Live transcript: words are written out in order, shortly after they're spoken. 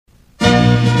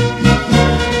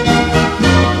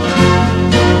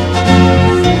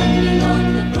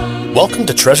Welcome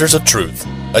to Treasures of Truth,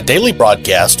 a daily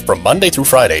broadcast from Monday through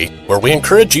Friday where we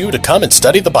encourage you to come and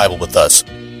study the Bible with us.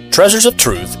 Treasures of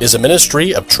Truth is a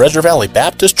ministry of Treasure Valley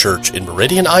Baptist Church in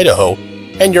Meridian, Idaho,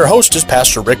 and your host is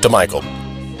Pastor Rick DeMichael.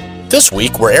 This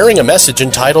week we're airing a message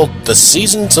entitled The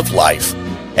Seasons of Life,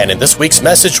 and in this week's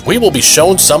message we will be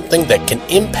shown something that can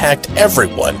impact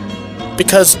everyone,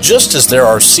 because just as there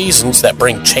are seasons that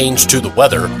bring change to the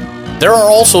weather, there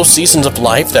are also seasons of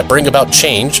life that bring about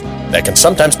change that can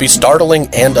sometimes be startling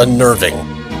and unnerving.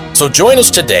 So join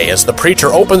us today as the preacher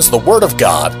opens the Word of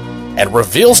God and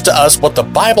reveals to us what the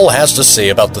Bible has to say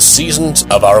about the seasons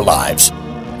of our lives.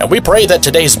 And we pray that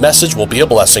today's message will be a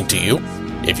blessing to you.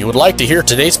 If you would like to hear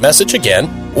today's message again,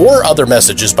 or other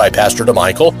messages by Pastor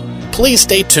DeMichael, please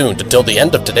stay tuned until the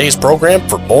end of today's program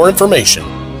for more information.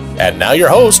 And now your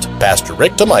host, Pastor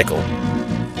Rick DeMichael.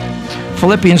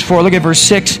 Philippians 4, look at verse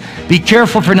 6. Be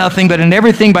careful for nothing, but in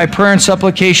everything by prayer and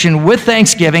supplication with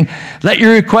thanksgiving, let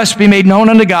your requests be made known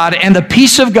unto God, and the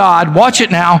peace of God, watch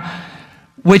it now,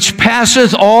 which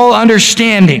passeth all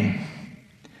understanding,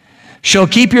 shall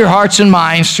keep your hearts and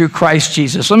minds through Christ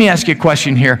Jesus. Let me ask you a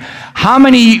question here. How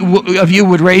many of you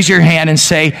would raise your hand and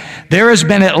say, there has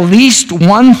been at least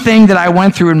one thing that I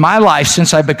went through in my life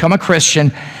since I've become a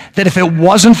Christian that if it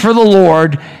wasn't for the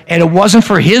Lord, and it wasn't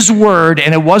for His Word,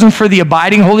 and it wasn't for the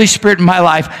abiding Holy Spirit in my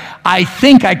life, I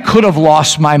think I could have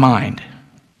lost my mind?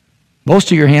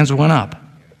 Most of your hands went up.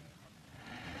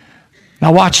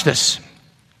 Now watch this.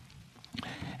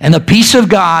 And the peace of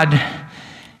God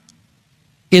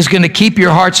is going to keep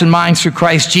your hearts and minds through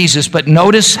Christ Jesus. But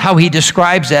notice how he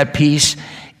describes that peace.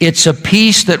 It's a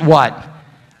peace that what?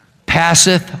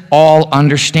 Passeth all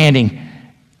understanding.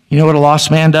 You know what a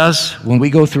lost man does? When we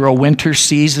go through a winter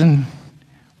season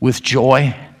with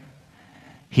joy,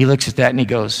 he looks at that and he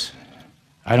goes,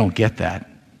 I don't get that.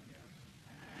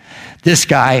 This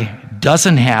guy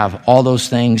doesn't have all those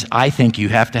things I think you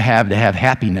have to have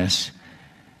happiness,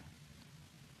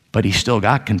 but he's still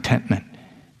got contentment,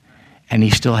 and he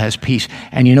still has peace.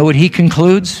 And you know what he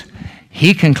concludes?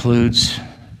 He concludes,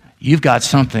 you've got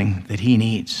something that he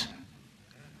needs.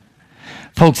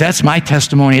 Folks, that's my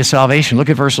testimony of salvation. Look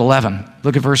at verse 11.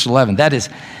 Look at verse 11. That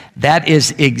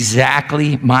is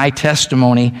exactly my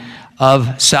testimony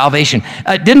of salvation.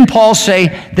 Didn't Paul say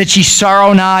that ye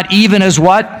sorrow not even as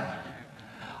what?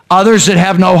 Others that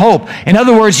have no hope. In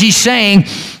other words, he's saying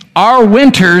our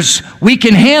winters, we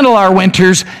can handle our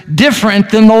winters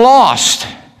different than the lost.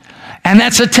 And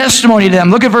that's a testimony to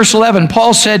them. Look at verse 11.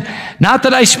 Paul said, not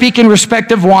that I speak in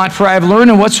respect of want, for I have learned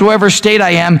in whatsoever state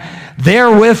I am,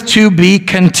 therewith to be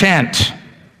content.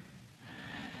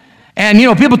 And you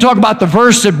know, people talk about the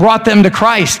verse that brought them to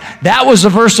Christ. That was the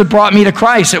verse that brought me to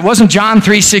Christ. It wasn't John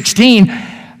 3:16,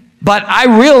 but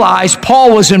I realized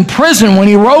Paul was in prison when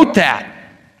he wrote that.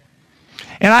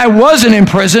 And I wasn't in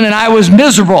prison, and I was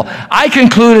miserable. I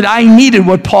concluded I needed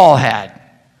what Paul had.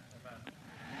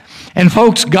 And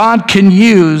folks, God can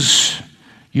use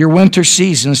your winter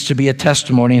seasons to be a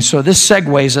testimony. And so this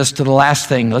segues us to the last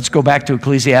thing. Let's go back to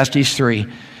Ecclesiastes 3,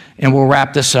 and we'll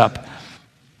wrap this up.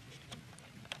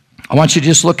 I want you to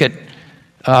just look at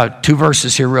two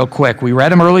verses here real quick. We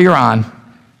read them earlier on.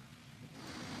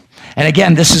 And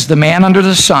again, this is the man under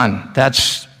the sun.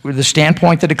 That's the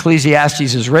standpoint that Ecclesiastes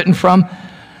is written from.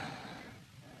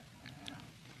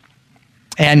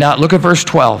 And look at verse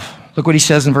 12. Look what he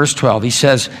says in verse 12. He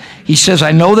says,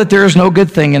 I know that there is no good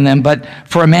thing in them, but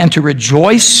for a man to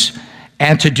rejoice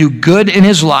and to do good in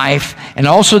his life, and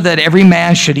also that every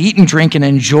man should eat and drink and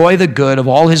enjoy the good of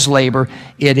all his labor,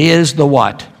 it is the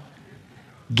what?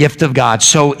 Gift of God.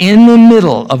 So in the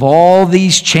middle of all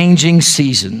these changing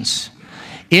seasons,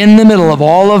 in the middle of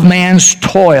all of man's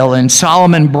toil, and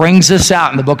Solomon brings this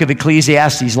out in the book of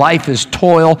Ecclesiastes, life is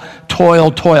toil,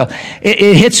 toil, toil.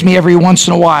 It hits me every once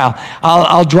in a while.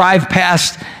 I'll drive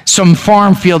past some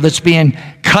farm field that's being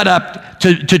cut up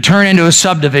to turn into a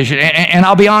subdivision, and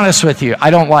I'll be honest with you, I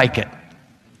don't like it.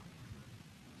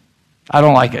 I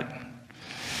don't like it.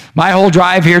 My whole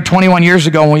drive here 21 years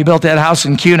ago when we built that house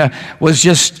in Cuna was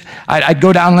just, I'd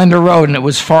go down Linder Road and it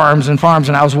was farms and farms,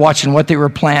 and I was watching what they were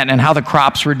planting and how the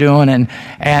crops were doing,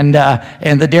 and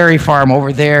the dairy farm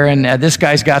over there, and this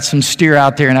guy's got some steer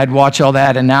out there, and I'd watch all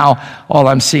that, and now all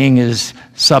I'm seeing is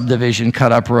subdivision,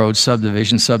 cut up roads,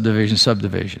 subdivision, subdivision,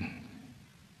 subdivision.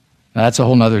 Now, that's a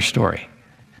whole nother story.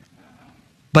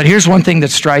 But here's one thing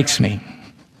that strikes me.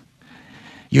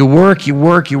 You work,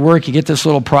 you get this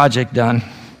little project done.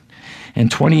 And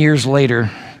 20 years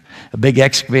later, a big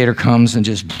excavator comes and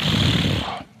just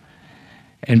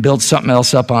and builds something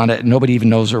else up on it, and nobody even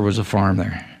knows there was a farm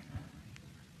there.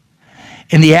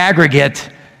 In the aggregate,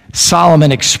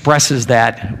 Solomon expresses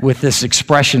that with this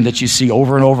expression that you see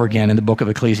over and over again in the book of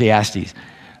Ecclesiastes,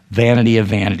 vanity of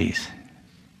vanities.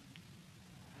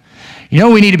 You know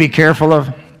what we need to be careful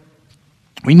of?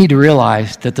 We need to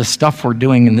realize that the stuff we're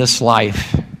doing in this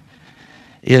life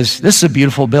this is a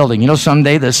beautiful building. You know,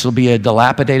 someday this will be a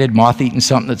dilapidated, moth-eaten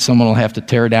something that someone will have to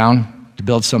tear down to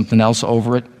build something else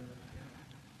over it.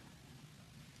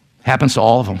 Happens to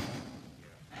all of them.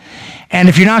 And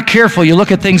if you're not careful, you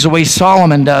look at things the way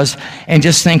Solomon does and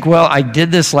just think, well, I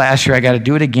did this last year, I got to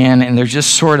do it again, and there's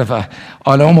just sort of an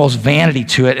almost vanity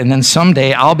to it, and then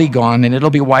someday I'll be gone and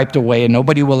it'll be wiped away and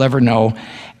nobody will ever know.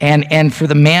 And for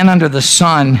the man under the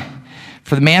sun,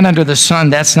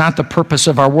 that's not the purpose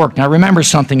of our work. Now remember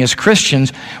something, as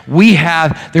Christians,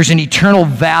 there's an eternal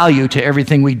value to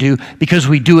everything we do because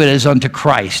we do it as unto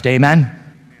Christ. Amen?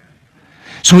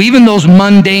 So even those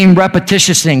mundane,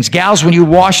 repetitious things, gals, when you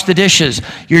wash the dishes,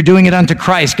 you're doing it unto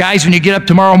Christ. Guys, when you get up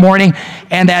tomorrow morning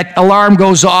and that alarm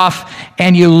goes off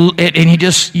and you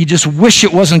just wish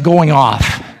it wasn't going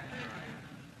off.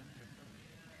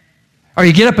 Or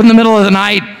you get up in the middle of the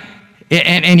night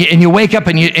and you wake up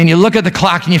and you look at the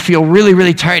clock and you feel really,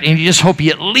 really tired and you just hope you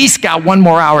at least got 1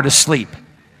 more hour to sleep.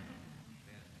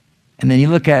 And then you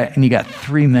look at it and you got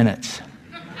 3 minutes.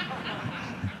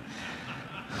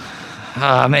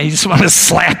 Oh, man, you just want to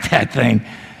slap that thing.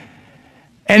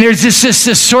 And there's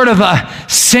this sort of a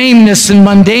sameness and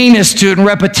mundaneness to it and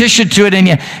repetition to it,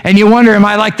 and you wonder, am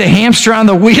I like the hamster on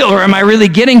the wheel, or am I really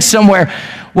getting somewhere?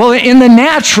 Well, in the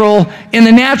natural,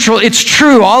 it's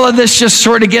true. All of this just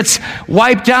sort of gets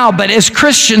wiped out. But as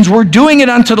Christians, we're doing it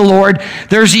unto the Lord.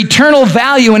 There's eternal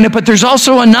value in it, but there's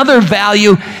also another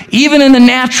value even in the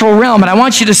natural realm. And I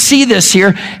want you to see this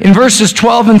here in verses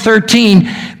 12 and 13,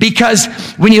 because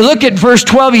when you look at verse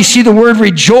 12, you see the word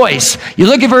rejoice. You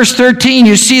look at verse 13,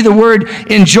 you see the word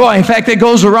enjoy. In fact, that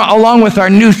goes along with our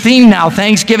new theme now,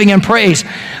 thanksgiving and praise.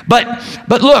 But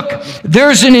look,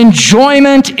 there's an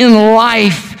enjoyment in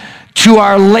life to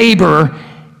our labor,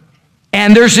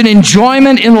 and there's an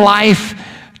enjoyment in life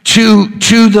to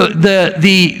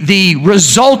the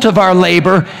result of our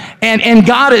labor, and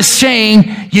God is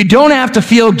saying you don't have to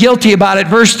feel guilty about it.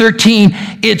 Verse 13,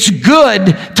 it's good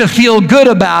to feel good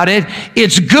about it.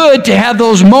 It's good to have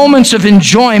those moments of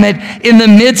enjoyment in the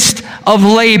midst of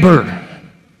labor.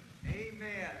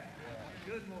 Amen.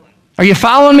 Good one. Are you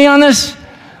following me on this?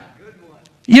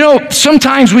 You know,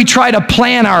 sometimes we try to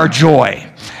plan our joy.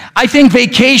 I think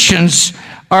vacations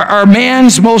are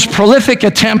man's most prolific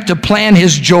attempt to plan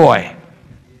his joy.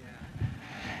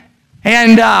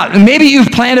 And maybe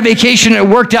you've planned a vacation and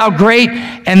it worked out great,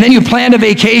 and then you planned a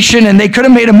vacation and they could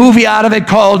have made a movie out of it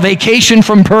called Vacation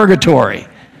from Purgatory.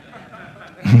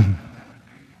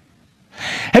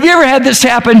 Have you ever had this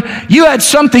happen? You had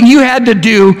something you had to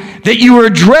do that you were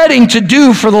dreading to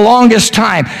do for the longest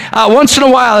time. Once in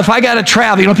a while, if I got to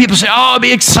travel, you know, people say, oh, it'd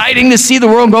be exciting to see the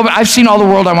world go. I've seen all the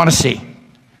world I want to see.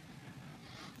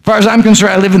 As far as I'm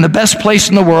concerned, I live in the best place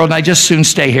in the world, and I just soon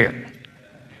stay here.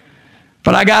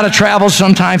 But I got to travel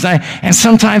sometimes, and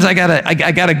sometimes I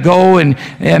got to go, and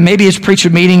maybe it's preach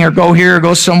a meeting, or go here, or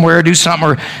go somewhere, do something,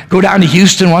 or go down to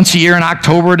Houston once a year in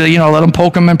October to, let them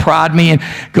poke them and prod me, and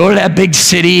go to that big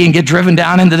city and get driven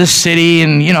down into the city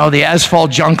and, the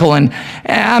asphalt jungle, and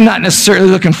I'm not necessarily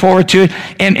looking forward to it.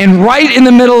 And right in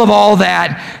the middle of all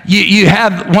that, you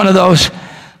have one of those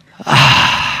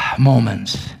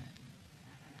moments.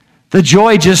 The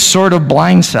joy just sort of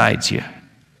blindsides you.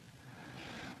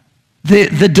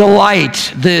 The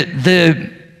delight,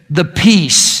 the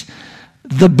peace,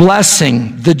 the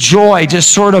blessing, the joy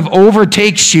just sort of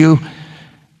overtakes you,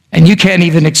 and you can't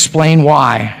even explain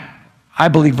why. I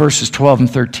believe verses 12 and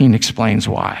 13 explains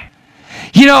why.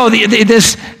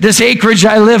 This acreage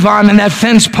I live on and that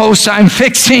fence post I'm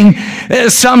fixing,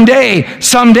 someday,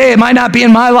 it might not be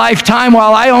in my lifetime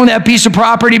while I own that piece of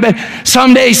property, but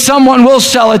someday someone will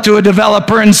sell it to a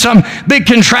developer, and some big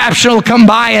contraption will come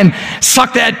by and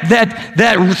suck that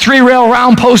 3-rail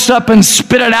round post up and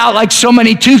spit it out like so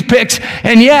many toothpicks,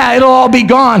 and yeah, it'll all be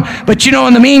gone. But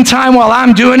in the meantime, while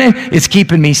I'm doing it, it's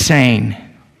keeping me sane.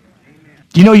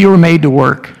 You were made to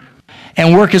work.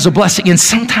 And work is a blessing. And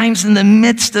sometimes in the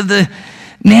midst of the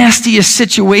nastiest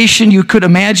situation you could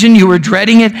imagine, you were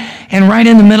dreading it, and right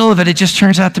in the middle of it, it just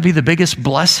turns out to be the biggest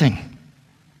blessing.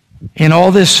 And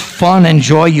all this fun and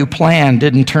joy you planned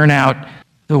didn't turn out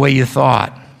the way you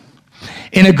thought.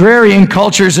 In agrarian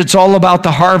cultures, it's all about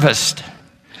the harvest.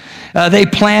 They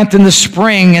plant in the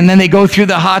spring, and then they go through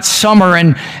the hot summer,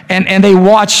 and they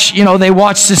watch, they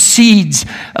watch the seeds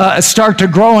start to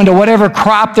grow into whatever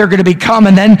crop they're going to become,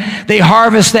 and then they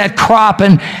harvest that crop.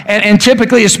 And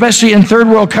typically, especially in third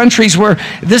world countries where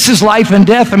this is life and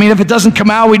death, I mean, if it doesn't come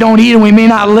out, we don't eat and we may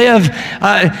not live.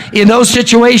 In those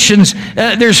situations,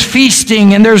 there's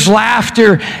feasting and there's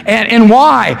laughter. And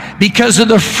why? Because of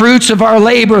the fruits of our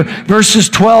labor, verses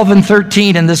 12 and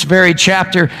 13 in this very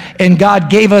chapter. And God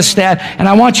gave us that. And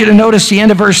I want you to notice the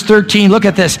end of verse 13. Look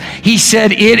at this. He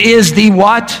said, it is the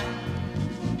what?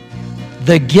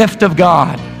 The gift of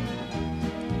God.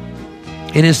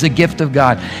 It is the gift of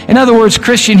God. In other words,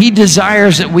 Christian, he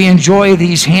desires that we enjoy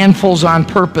these handfuls on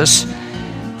purpose,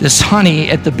 this honey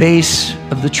at the base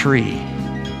of the tree.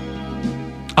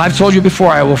 I've told you before,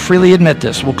 I will freely admit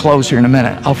this. We'll close here in a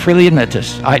minute. I'll freely admit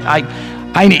this.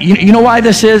 I need, you know why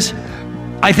this is?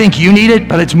 I think you need it,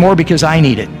 but it's more because I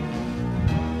need it.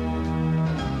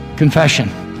 Confession.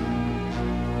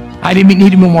 I need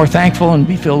to be more thankful and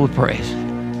be filled with praise.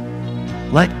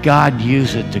 Let God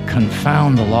use it to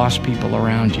confound the lost people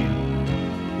around you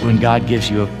when God gives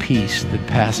you a peace that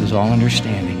passes all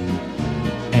understanding.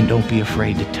 And don't be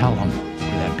afraid to tell them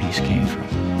where that peace came from.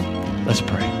 Let's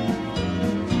pray.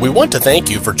 We want to thank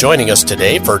you for joining us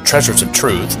today for Treasures of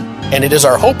Truth, and it is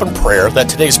our hope and prayer that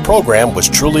today's program was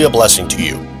truly a blessing to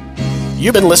you.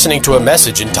 You've been listening to a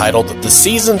message entitled The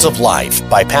Seasons of Life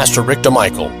by Pastor Rick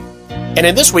DeMichael. And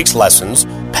in this week's lessons,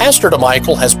 Pastor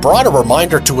DeMichael has brought a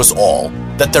reminder to us all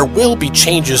that there will be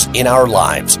changes in our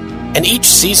lives, and each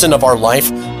season of our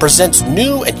life presents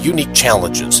new and unique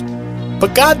challenges.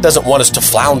 But God doesn't want us to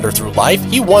flounder through life.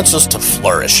 He wants us to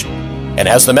flourish. And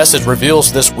as the message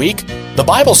reveals this week, the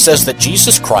Bible says that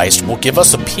Jesus Christ will give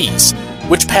us a peace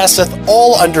which passeth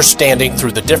all understanding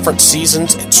through the different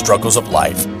seasons and struggles of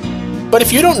life. But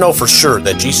if you don't know for sure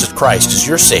that Jesus Christ is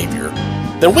your Savior,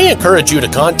 then we encourage you to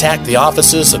contact the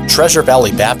offices of Treasure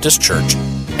Valley Baptist Church,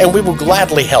 and we will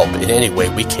gladly help in any way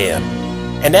we can.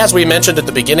 And as we mentioned at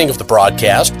the beginning of the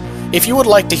broadcast, if you would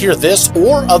like to hear this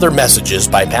or other messages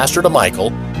by Pastor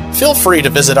DeMichael, feel free to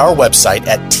visit our website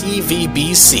at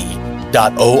tvbc.org.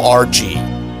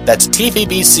 That's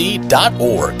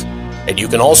tvbc.org. And you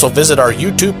can also visit our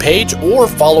YouTube page or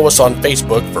follow us on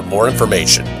Facebook for more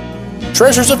information.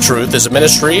 Treasures of Truth is a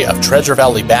ministry of Treasure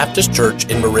Valley Baptist Church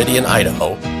in Meridian,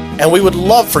 Idaho, and we would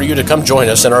love for you to come join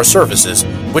us in our services,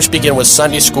 which begin with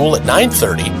Sunday school at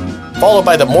 9:30, followed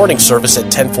by the morning service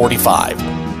at 10:45.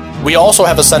 We also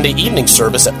have a Sunday evening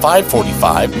service at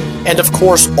 5:45, and of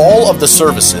course, all of the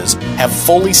services have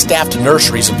fully staffed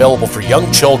nurseries available for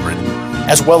young children,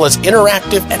 as well as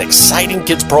interactive and exciting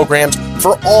kids programs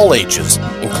for all ages,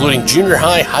 including junior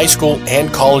high, high school,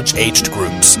 and college-aged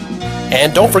groups.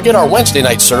 And don't forget our Wednesday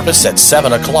night service at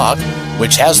 7 o'clock,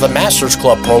 which has the Masters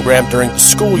Club program during the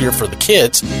school year for the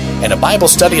kids, and a Bible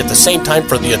study at the same time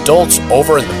for the adults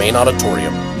over in the main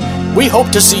auditorium. We hope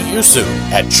to see you soon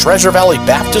at Treasure Valley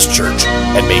Baptist Church,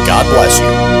 and may God bless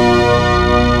you.